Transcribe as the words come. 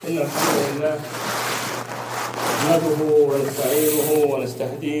إن الحمد لله نحمده ونستعينه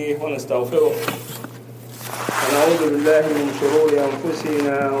ونستهديه ونستغفره ونعوذ بالله من شرور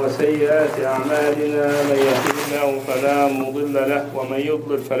أنفسنا وسيئات أعمالنا. من يهده الله فلا مضل له ومن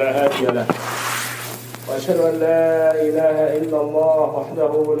يضلل فلا هادي له، وأشهد أن لا إله إلا الله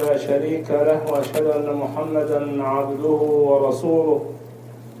وحده لا شريك له، وأشهد أن محمدا عبده ورسوله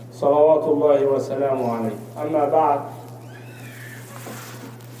صلوات الله وسلامه عليه. أما بعد،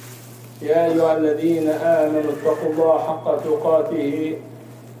 يا أيها الذين آمنوا اتقوا الله حق تقاته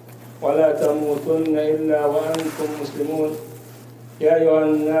ولا تموتن إلا وأنتم مسلمون. يا أيها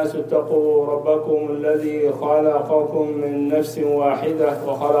الناس اتقوا ربكم الذي خلقكم من نفس واحدة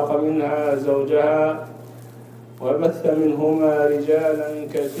وخلق منها زوجها وبث منهما رجالا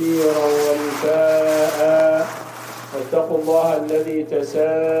كثيرا ونساء، واتقوا الله الذي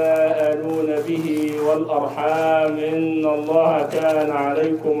تساءلون به والأرحام إن الله كان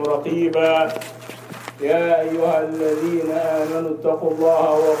عليكم رقيبا. يا أيها الذين آمنوا اتقوا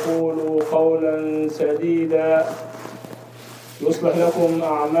الله وقولوا قولا سديدا يصلح لكم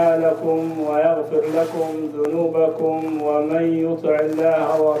أعمالكم ويغفر لكم ذنوبكم، ومن يطع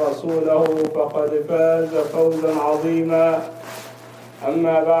الله ورسوله فقد فاز فوزا عظيما.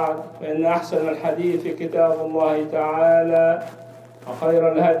 أما بعد، فإن أحسن الحديث كتاب الله تعالى،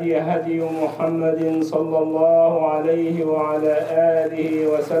 وخير الهدي هدي محمد صلى الله عليه وعلى آله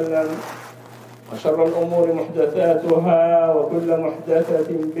وسلم، وشر الأمور محدثاتها، وكل محدثة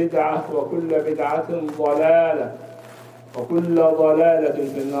بدعة، وكل بدعة ضلالة، وكل ضلالة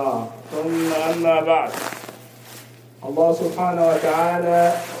في النار. ثم أما بعد، الله سبحانه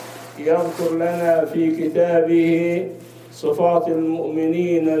وتعالى يذكر لنا في كتابه صفات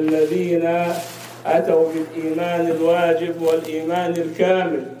المؤمنين الذين أتوا بالإيمان الواجب والإيمان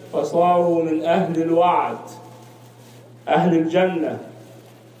الكامل، فصاروا من أهل الوعد، أهل الجنة،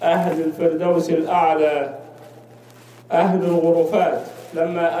 أهل الفردوس الأعلى، أهل الغرفات،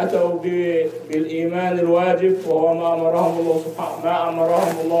 لما أتوا بالإيمان الواجب، وهو ما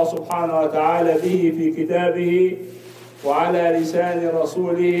أمرهم الله سبحانه وتعالى به في كتابه وعلى لسان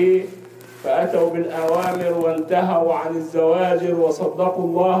رسوله، فأتوا بالأوامر وانتهوا عن الزواجر، وصدقوا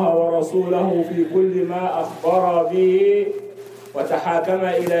الله ورسوله في كل ما أخبر به، وتحاكم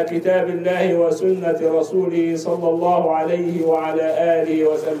إلى كتاب الله وسنة رسوله صلى الله عليه وعلى آله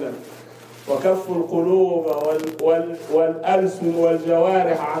وسلم، وكفوا القلوب والألسن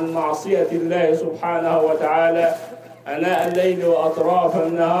والجوارح عن معصية الله سبحانه وتعالى أناء الليل وأطراف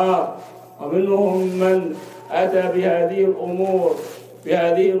النهار. ومنهم من أتى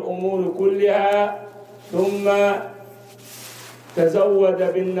بهذه الأمور كلها ثم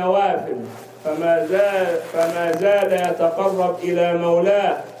تزود بالنوافل، فما زال يتقرب إلى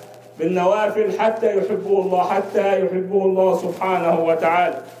مولاه بالنوافل حتى يحبه الله سبحانه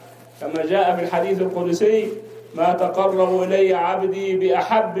وتعالى، كما جاء في الحديث القدسي: ما تقرب إلي عبدي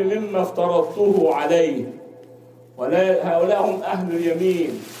بأحب مما افترضته عليه. هؤلاء هم أهل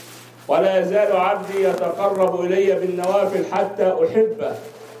اليمين. ولا يزال عبدي يتقرب إلي بالنوافل حتى أحبه،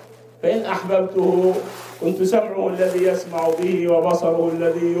 فإن أحببته كنت سمعه الذي يسمع به، وبصره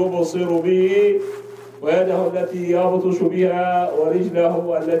الذي يبصر به، ويده التي يبطش بها،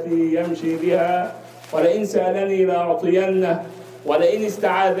 ورجله التي يمشي بها. ولئن سألني لأعطينه، ولئن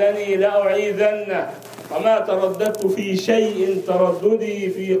استعاذني لأعيذنه. وما ترددت في شيء ترددي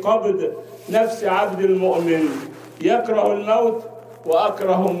في قبض نفس عبد المؤمن، يكره الموت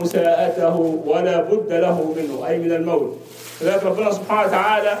وأكره مساءته ولا بد له منه، أي من الموت. لذلك ربنا سبحانه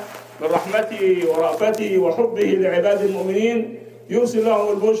وتعالى من رحمته ورأفته وحبه لعباد المؤمنين يرسل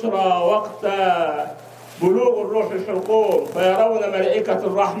لهم البشرى وقت بلوغ الروح الحلقوم، فيرون ملائكة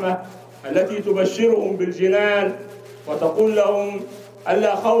الرحمة التي تبشرهم بالجنان وتقول لهم: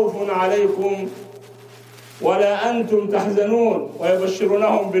 ألا خوف عليكم ولا أنتم تحزنون،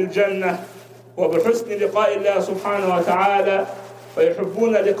 ويبشرونهم بالجنة وبحسن لقاء الله سبحانه وتعالى،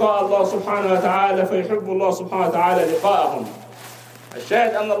 فيحبون لقاء الله سبحانه وتعالى، فيحب الله سبحانه وتعالى لقاءهم.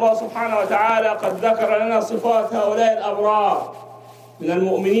 الشاهد أن الله سبحانه وتعالى قد ذكر لنا صفات هؤلاء الأبرار من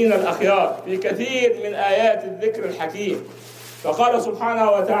المؤمنين الأخيار في كثير من آيات الذكر الحكيم. فقال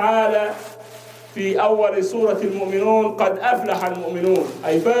سبحانه وتعالى في أول سورة المؤمنون: قد أفلح المؤمنون،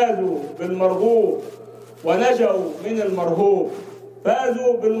 أي فازوا بالمرغوب ونجوا من المرهوب،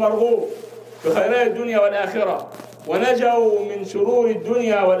 فازوا بالمرغوب بخيرات الدنيا والآخرة، ونجوا من شرور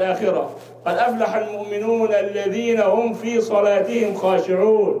الدنيا والآخرة. قد أفلح المؤمنون الذين هم في صلاتهم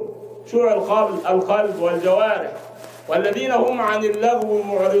خاشعون، خشوع القلب والجوارح، والذين هم عن اللغو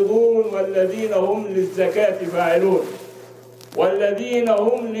معرضون، والذين هم للزكاة فاعلون، والذين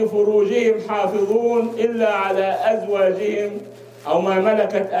هم لفروجهم حافظون إلا على أزواجهم أو ما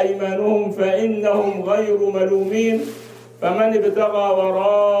ملكت أيمانهم فإنهم غير ملومين، فمن ابتغى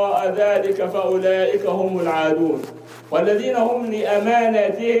وراء ذلك فأولئك هم العادون، والذين هم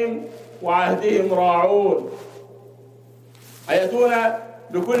لأماناتهم وعهدهم راعون. يأتون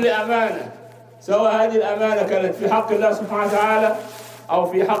بكل أمانة، سواء هذه الأمانة كانت في حق الله سبحانه وتعالى أو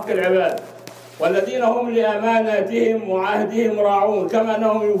في حق العباد. والذين هم لأماناتهم وعهدهم راعون، كما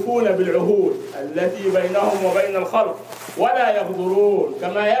أنهم يوفون بالعهود التي بينهم وبين الخلق ولا يغدرون،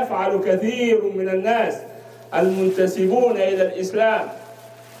 كما يفعل كثير من الناس المنتسبون إلى الإسلام.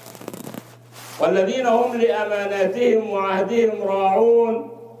 والذين هم لأماناتهم وعهدهم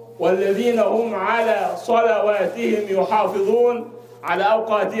راعون، والذين هم على صلواتهم يحافظون، على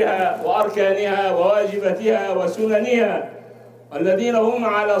أوقاتها وأركانها وواجباتها وسننها. والذين هم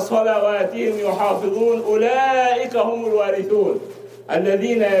على صلواتهم يحافظون أولئك هم الوارثون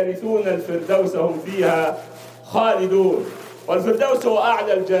الذين يرثون الفردوس هم فيها خالدون. والفردوس هو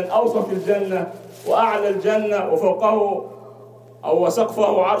أعلى الجنة، أوسط الجنة وأعلى الجنة، وفوقه أو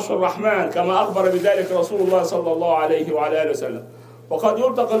وسقفه عرش الرحمن، كما أخبر بذلك رسول الله صلى الله عليه وعلى آله وسلم. وقد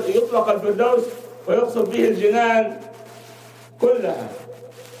يطلق الفردوس ويقصد به الجنان كلها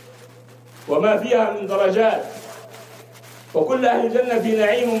وما فيها من درجات، وكل أهل الجنة في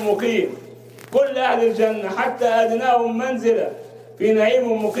نعيم مقيم، كل أهل الجنة حتى أدناهم منزلة في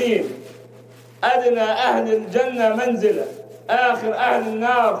نعيم مقيم. أدنى أهل الجنة منزلة، آخر أهل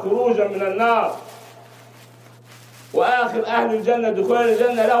النار خروجا من النار، وآخر أهل الجنة دخول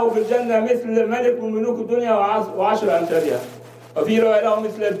الجنة له في الجنة مثل ملك من ملوك الدنيا وعشر أمثالها، وفي رواية له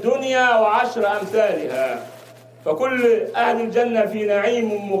مثل الدنيا وعشر أمثالها. فكل أهل الجنة في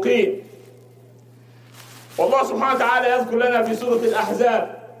نعيم مقيم. والله سبحانه وتعالى يذكر لنا في سورة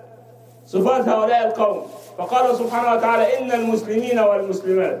الأحزاب صفات هؤلاء القوم، فقال سبحانه وتعالى: إن المسلمين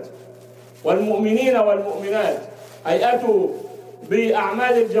والمسلمات والمؤمنين والمؤمنات، أي أتوا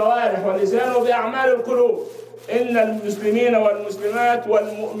بأعمال الجوارح واللسان وبأعمال القلوب. إن المسلمين والمسلمات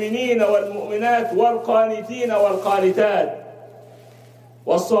والمؤمنين والمؤمنات والقانتين والقانتات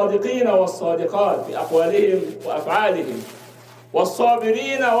والصادقين والصادقات في أقوالهم وأفعالهم،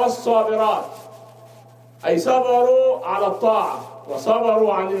 والصابرين والصابرات، أي صبروا على الطاعة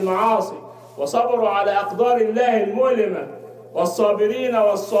وصبروا عن المعاصي وصبروا على أقدار الله المؤلمة، والصابرين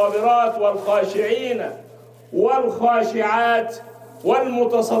والصابرات والخاشعين والخاشعات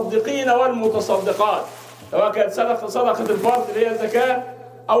والمتصدقين والمتصدقات، سواء كانت صدقة الفرد اللي هي الزكاة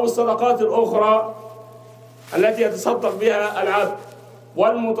أو الصدقات الأخرى التي يتصدق بها العبد،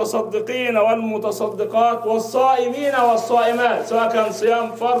 والمتصدقين والمتصدقات، والصائمين والصائمات سواء كان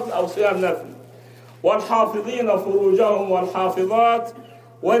صيام فرض أو صيام نفل، والحافظين فروجهم والحافظات،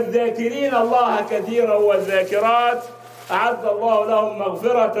 والذاكرين الله كثيرا والذاكرات، أعد الله لهم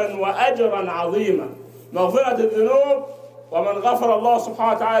مغفرة وأجرا عظيما. مغفرة الذنوب، ومن غفر الله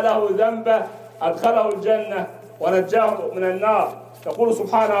سبحانه وتعالى له ذنبه أدخله الجنة ونجاه من النار. يقول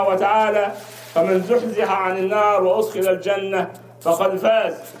سبحانه وتعالى: فمن زحزح عن النار وأدخل الجنة فقد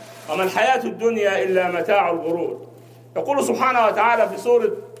فاز، وما الحياة الدنيا إلا متاع الغرور. يقول سبحانه وتعالى في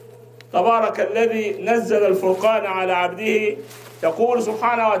سورة تبارك الذي نزل الفرقان على عبده، يقول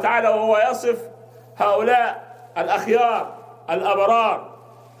سبحانه وتعالى وهو يصف هؤلاء الأخيار الأبرار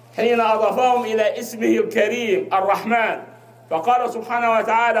حين أضافهم إلى اسمه الكريم الرحمن، فقال سبحانه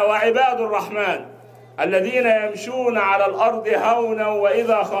وتعالى: وعباد الرحمن الذين يمشون على الأرض هونا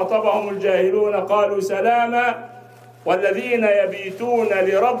وإذا خاطبهم الجاهلون قالوا سلاما، والذين يبيتون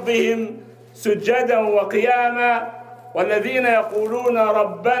لربهم سجدا وقياما، والذين يقولون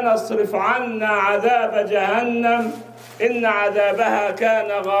ربنا اصرف عنا عذاب جهنم إن عذابها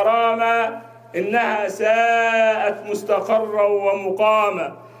كان غراما إنها ساءت مستقرا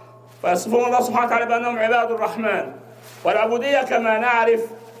ومقاما. فيصفون الله سبحانه وتعالى بأنهم عباد الرحمن. والعبودية كما نعرف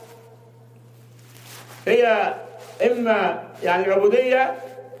هي إما العبودية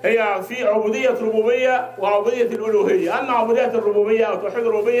هي في عبودية ربوبية وعبودية الألوهية. أما عبودية الربوبية أو توحيد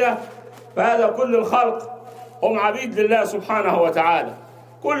الربوبية فهذا كل الخلق هم عبيد لله سبحانه وتعالى،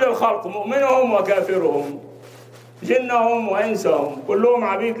 كل الخلق مؤمنهم وكافرهم جنهم وإنسهم كلهم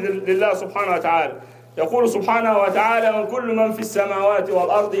عبيد لله سبحانه وتعالى. يقول سبحانه وتعالى: من كل من في السماوات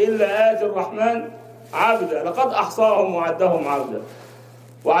والأرض إلا آتي الرحمن عبدا لقد أحصاهم وعدهم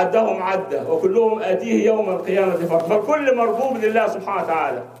عدا وكلهم آتيه يوم القيامة فردا. فالكل مربوب لله سبحانه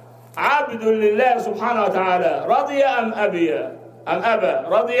وتعالى، عبد لله سبحانه وتعالى، رضي أم أبى،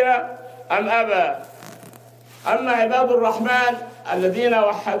 رضي أم أبى. أما عباد الرحمن الذين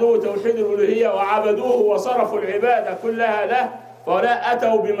وحدوه توحيد الألوهية وعبدوه وصرفوا العبادة كلها له، فهؤلاء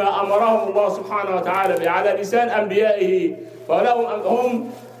أتوا بما أمرهم الله سبحانه وتعالى به على لسان أنبيائه،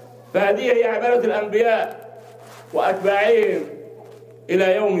 فهذه هي عبادة الأنبياء وأتباعهم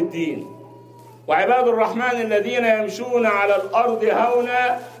إلى يوم الدين. وعباد الرحمن الذين يمشون على الأرض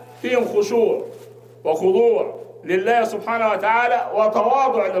هونا فيهم خشوع وخضوع لله سبحانه وتعالى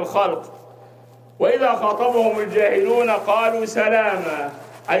وتواضع للخلق. وإذا خاطبهم الجاهلون قالوا سلاما،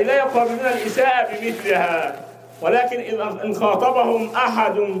 أي لا يقابلون الإساءة بمثلها، ولكن إن خاطبهم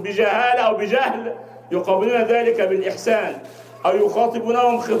أحد بجهالة أو بجهل يقابلون ذلك بالإحسان، أو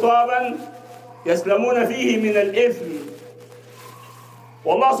يخاطبونهم خطابا يسلمون فيه من الإثم.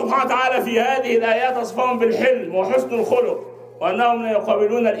 والله سبحانه وتعالى في هذه الآيات وصفهم بالحلم وحسن الخلق، وأنهم لا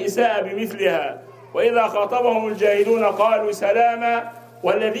يقابلون الإساءة بمثلها. وإذا خاطبهم الجاهلون قالوا سلاما،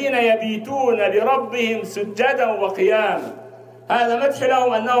 والذين يبيتون لربهم سجدا وقياما. هذا مدح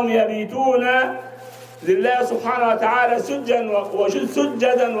لهم أنهم يبيتون لله سبحانه وتعالى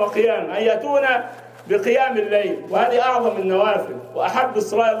سجدا وقياما، أي يأتون بقيام الليل، وهذه أعظم النوافل وأحب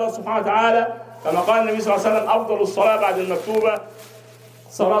الصلاة الله سبحانه وتعالى، كما قال النبي صلى الله عليه وسلم: أفضل الصلاة بعد المكتوبة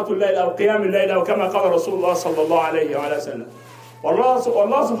صلاة الليل أو قيام الليل، أو كما قال رسول الله صلى الله عليه وعلى وسلم. والله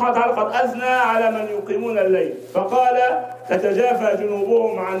سبحانه وتعالى قد أثنى على من يقيمون الليل فقال: تتجافى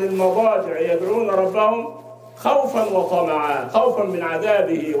جنوبهم عن المضاجع يدعون ربهم خوفا وطمعا، خوفا من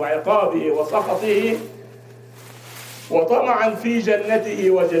عذابه وعقابه وسخطه، وطمعا في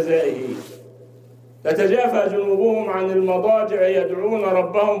جنته وجزائه. تتجافى جنوبهم عن المضاجع يدعون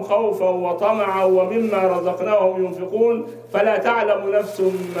ربهم خوفا وطمعا ومما رزقناهم ينفقون فلا تعلم نفس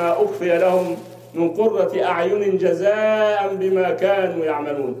ما أخفي لهم من قرة أعين جزاء بما كانوا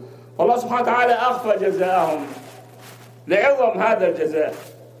يعملون. فالله سبحانه وتعالى أخفى جزاءهم لعظم هذا الجزاء،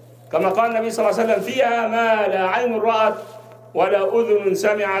 كما قال النبي صلى الله عليه وسلم: فيها ما لا عين رأت ولا أذن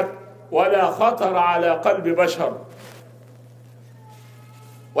سمعت ولا خطر على قلب بشر.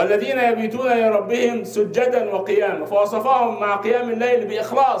 والذين يبيتون لربهم سجدا وقياما، فوصفهم مع قيام الليل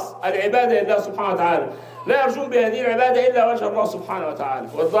بإخلاص العبادة لله سبحانه وتعالى، لا يرجون بهذه العبادة إلا وجه الله سبحانه وتعالى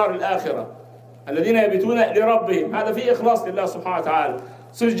والدار الآخرة. الذين يبيتون لربهم، هذا فيه إخلاص لله سبحانه وتعالى،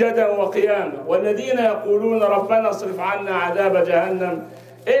 سجدا وقياما. والذين يقولون ربنا اصرف عنا عذاب جهنم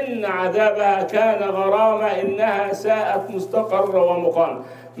إن عذابها كان غراما إنها ساءت مستقرا ومقاما.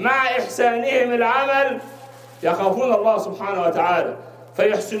 مع إحسانهم العمل يخافون الله سبحانه وتعالى،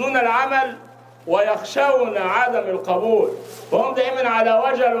 فيحسنون العمل ويخشون عدم القبول، وهم دائما على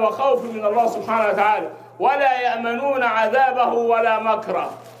وجل وخوف من الله سبحانه وتعالى، ولا يأمنون عذابه ولا مكره.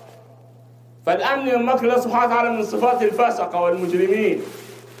 فالأمن من مكر الله سبحانه وتعالى من صفات الفسقة والمجرمين،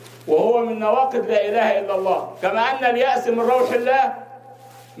 وهو من نواقض لا إله إلا الله، كما أن اليأس من روح الله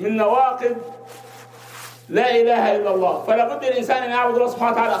من نواقض لا إله إلا الله. فلا بد الإنسان أن يعبد الله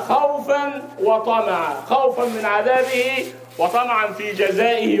سبحانه وتعالى خوفا وطمعا، خوفا من عذابه وطمعا في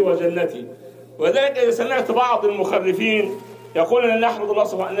جزائه وجنته. وذلك إذا سمعت بعض المخرفين يقول أن نعبد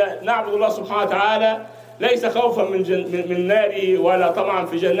الله سبحانه وتعالى ليس خوفا من ناره ولا طمعا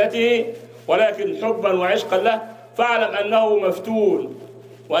في جنته، ولكن حبا وعشقا له، فاعلم أنه مفتون،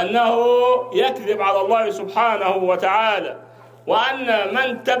 وأنه يكذب على الله سبحانه وتعالى، وأن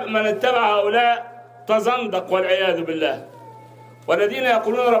من اتبع هؤلاء تزندق والعياذ بالله. والذين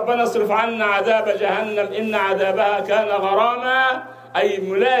يقولون ربنا اصرف عنا عذاب جهنم إن عذابها كان غراما، أي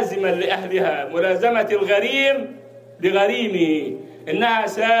ملازما لأهلها، ملازمة الغريم لغريمه، إنها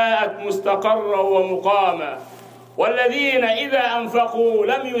ساءت مستقرا ومقاما. والذين إذا أنفقوا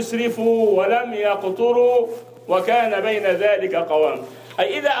لم يسرفوا ولم يقتروا وكان بين ذلك قواما،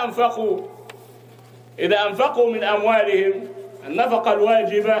 أي إذا أنفقوا من أموالهم النفقة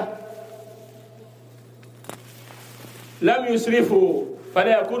الواجبة لم يسرفوا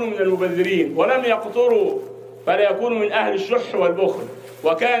فلا يكونوا من المبذرين، ولم يقتروا فلا يكونوا من أهل الشح والبخل،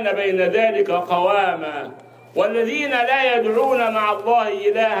 وكان بين ذلك قواما. والذين لا يدعون مع الله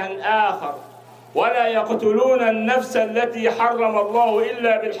إلها آخر ولا يقتلون النفس التي حرم الله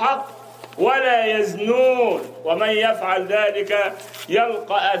إلا بالحق ولا يزنون ومن يفعل ذلك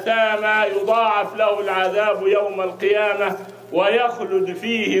يلقى أثاما يضاعف له العذاب يوم القيامة ويخلد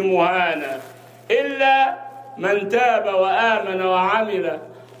فيه مهانا إلا من تاب وآمن وعمل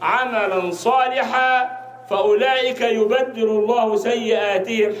عملا صالحا فأولئك يبدل الله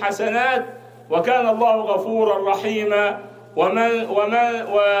سيئاتهم حسنات وكان الله غفورا رحيما. ومن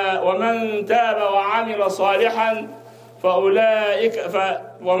تاب وعمل صالحا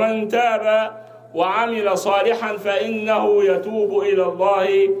ومن تاب وعمل صالحا فإنه يتوب إلى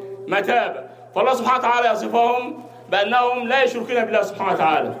الله متابا. فالله سبحانه وتعالى يصفهم بأنهم لا يشركون بالله سبحانه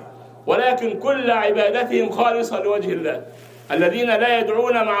وتعالى، ولكن كل عبادتهم خالصة لوجه الله، الذين لا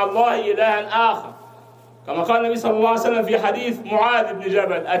يدعون مع الله إلها آخر، كما قال النبي صلى الله عليه وسلم في حديث معاذ بن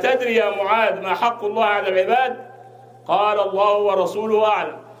جبل: أتدري يا معاذ ما حق الله على العباد؟ قال: الله ورسوله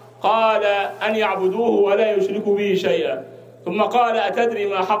أعلم. قال: أن يعبدوه ولا يشركوا به شيئا. ثم قال أتدري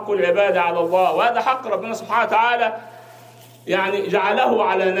ما حق العباد على الله؟ وهذا حق ربنا سبحانه وتعالى يعني جعله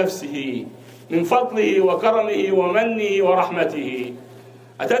على نفسه من فضله وكرمه ومنه ورحمته.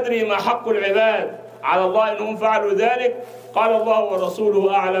 أتدري ما حق العباد على الله إنهم فعلوا ذلك؟ قال الله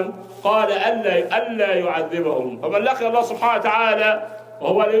ورسوله أعلم. قال ألا يعذبهم. فمن لقي الله سبحانه وتعالى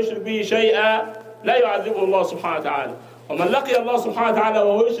وهو لا يشرك به شيئا لا يعذبه الله سبحانه وتعالى، ومن لقي الله سبحانه وتعالى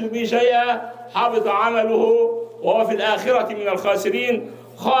وهو يشرك به شيئا حبط عمله وهو في الآخرة من الخاسرين،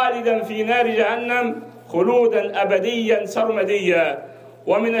 خالدا في نار جهنم خلودا أبديا سرمديا.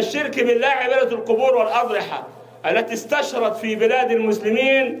 ومن الشرك بالله عبادة القبور والأضرحة التي استشرت في بلاد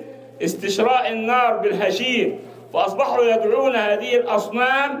المسلمين استشراء النار بالهشيم، فأصبحوا يدعون هذه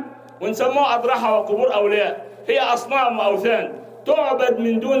الأصنام ونسموها أضرحة وقبور أولياء. هي أصنام وأوثان تعبد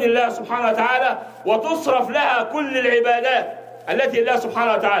من دون الله سبحانه وتعالى، وتصرف لها كل العبادات التي الله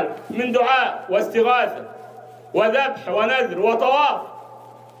سبحانه وتعالى من دعاء واستغاثة وذبح ونذر وطواف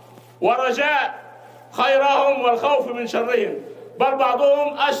ورجاء خيرهم والخوف من شرهم، بل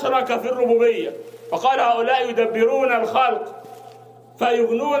بعضهم أشرك في الربوبية فقال هؤلاء يدبرون الخلق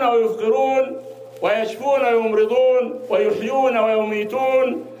فيغنون ويفقرون ويشفون ويمرضون ويحيون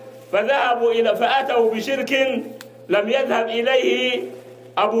ويميتون، فأتوا بشرك لم يذهب إليه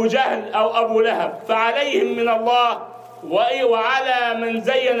أبو جهل أو أبو لهب، فعليهم من الله وعلى من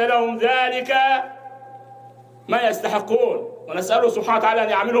زين لهم ذلك ما يستحقون. ونسأله سبحانه وتعالى أن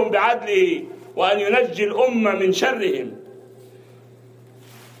يعملهم بعدله وأن ينجي الأمة من شرهم.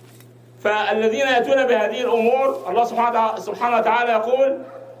 فالذين يأتون بهذه الأمور الله سبحانه وتعالى يقول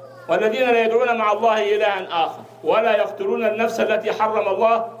والذين لا يدعون مع الله إلها آخر ولا يقتلون النفس التي حرم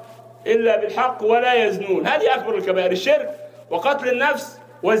الله إلا بالحق ولا يزنون. هذه أكبر الكبائر، الشرك وقتل النفس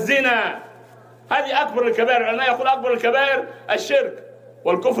والزنا، هذه أكبر الكبائر. العلماء يقول أكبر الكبائر الشرك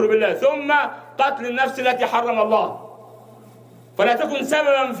والكفر بالله، ثم قتل النفس التي حرم الله. فلا تكن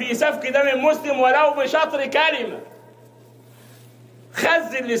سببا في سفك دم مسلم ولو بشطر كلمة.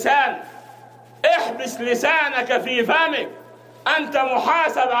 خز اللسان، احبس لسانك في فمك، أنت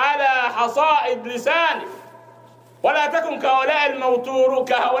محاسب على حصائد لسانك. ولا تكن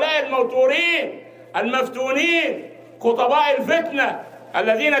كهؤلاء الموتورين المفتونين خطباء الفتنة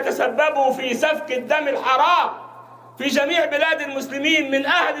الذين تسببوا في سفك الدم الحرام في جميع بلاد المسلمين من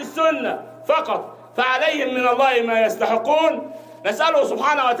أهل السنة فقط، فعليهم من الله ما يستحقون. نسأله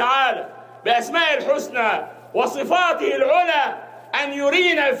سبحانه وتعالى بأسماء الحسنى وصفاته العلى أن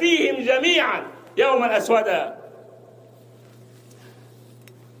يرينا فيهم جميعا يوما أسودا.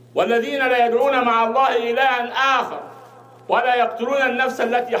 والذين لا يدعون مع الله إلها آخر ولا يقتلون النفس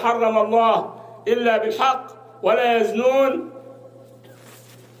التي حرم الله إلا بالحق ولا يزنون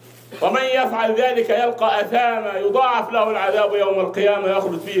ومن يفعل ذلك يلقى أثاما يضاعف له العذاب يوم القيامة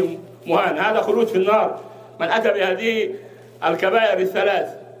يخلد فيه مهانا. هذا خلود في النار من أتى بهذه الكبائر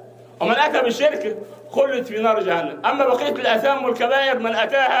الثلاث. ومن أتى بالشرك خلد في نار جهنم. أما بقية الأثام والكبائر من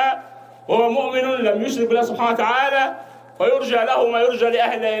أتاها وهو مؤمن لم يشرك بالله سبحانه وتعالى فيرجى له ما يرجى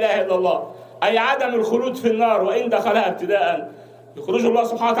لأهل لا إله إلا الله، أي عدم الخلود في النار وإن دخلها ابتداء، يخرج الله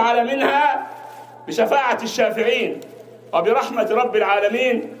سبحانه وتعالى منها بشفاعة الشافعين وبرحمة رب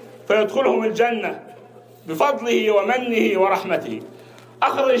العالمين فيدخلهم الجنة بفضله ومنه ورحمته.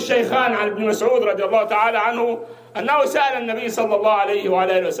 أخرج الشيخان عن ابن مسعود رضي الله تعالى عنه أنه سأل النبي صلى الله عليه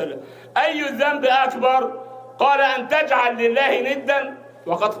وعلى آله وسلم أي الذنب أكبر؟ قال أن تجعل لله ندا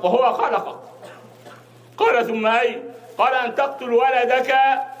وهو خلقك. قال ثم أي؟ قال أن تقتل ولدك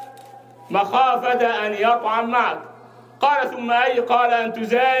مخافة أن يطعم معك. قال ثم أي؟ قال أن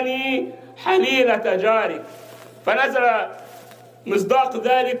تزاني حليلة جارك. فنزل مصداق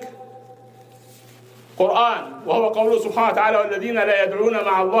ذلك قرآن وهو قوله سبحانه وتعالى والذين لا يدعون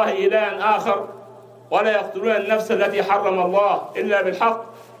مع الله إلها آخر ولا يقتلون النفس التي حرم الله إلا بالحق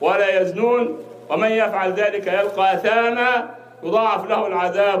ولا يزنون ومن يفعل ذلك يلقى أثاما يضاعف له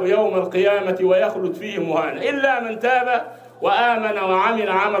العذاب يوم القيامة ويخلد فيه مهانا إلا من تاب وآمن وعمل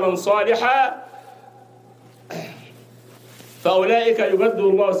عملا صالحا فأولئك يبدل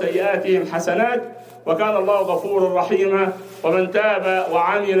الله سيئاتهم حسنات وكان الله غفورا رحيما. ومن تاب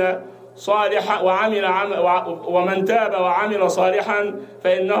وعمل صالحا ومن تاب وعمل صالحا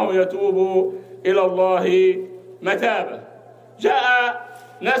فإنه يتوب إلى الله متابا. جاء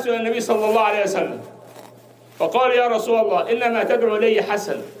ناس إلى النبي صلى الله عليه وسلم فقال يا رسول الله إنما تدعو إليه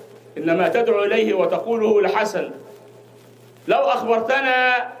حسن، إنما تدعو إليه وتقوله لحسن، لو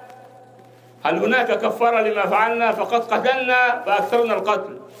أخبرتنا هل هناك كفارة لما فعلنا؟ فقد قتلنا فأكثرنا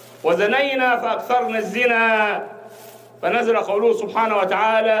القتل وزنينا فأكثرنا الزنا. فنزل قوله سبحانه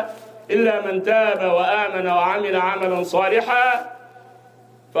وتعالى إلا من تاب وآمن وعمل عملا صالحا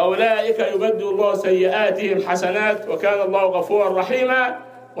فأولئك يبدل الله سيئاتهم حسنات وكان الله غفورا رحيما.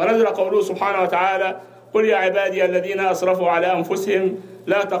 ونزل قوله سبحانه وتعالى: قل يا عبادي الذين أسرفوا على أنفسهم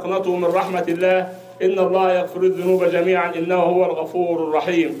لا تقنطوا من رحمة الله إن الله يغفر الذنوب جميعا إنه هو الغفور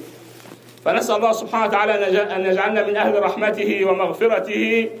الرحيم. فنسأل الله سبحانه وتعالى أن يجعلنا من أهل رحمته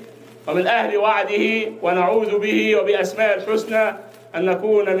ومغفرته ومن أهل وعده، ونعوذ به وبأسماء الحسنى أن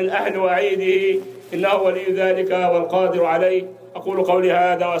نكون من أهل وعيده إنه ولي ذلك والقادر عليه. أقول قولي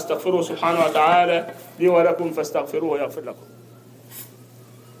هذا وأستغفره سبحانه وتعالى لي ولكم فاستغفروه يغفر لكم.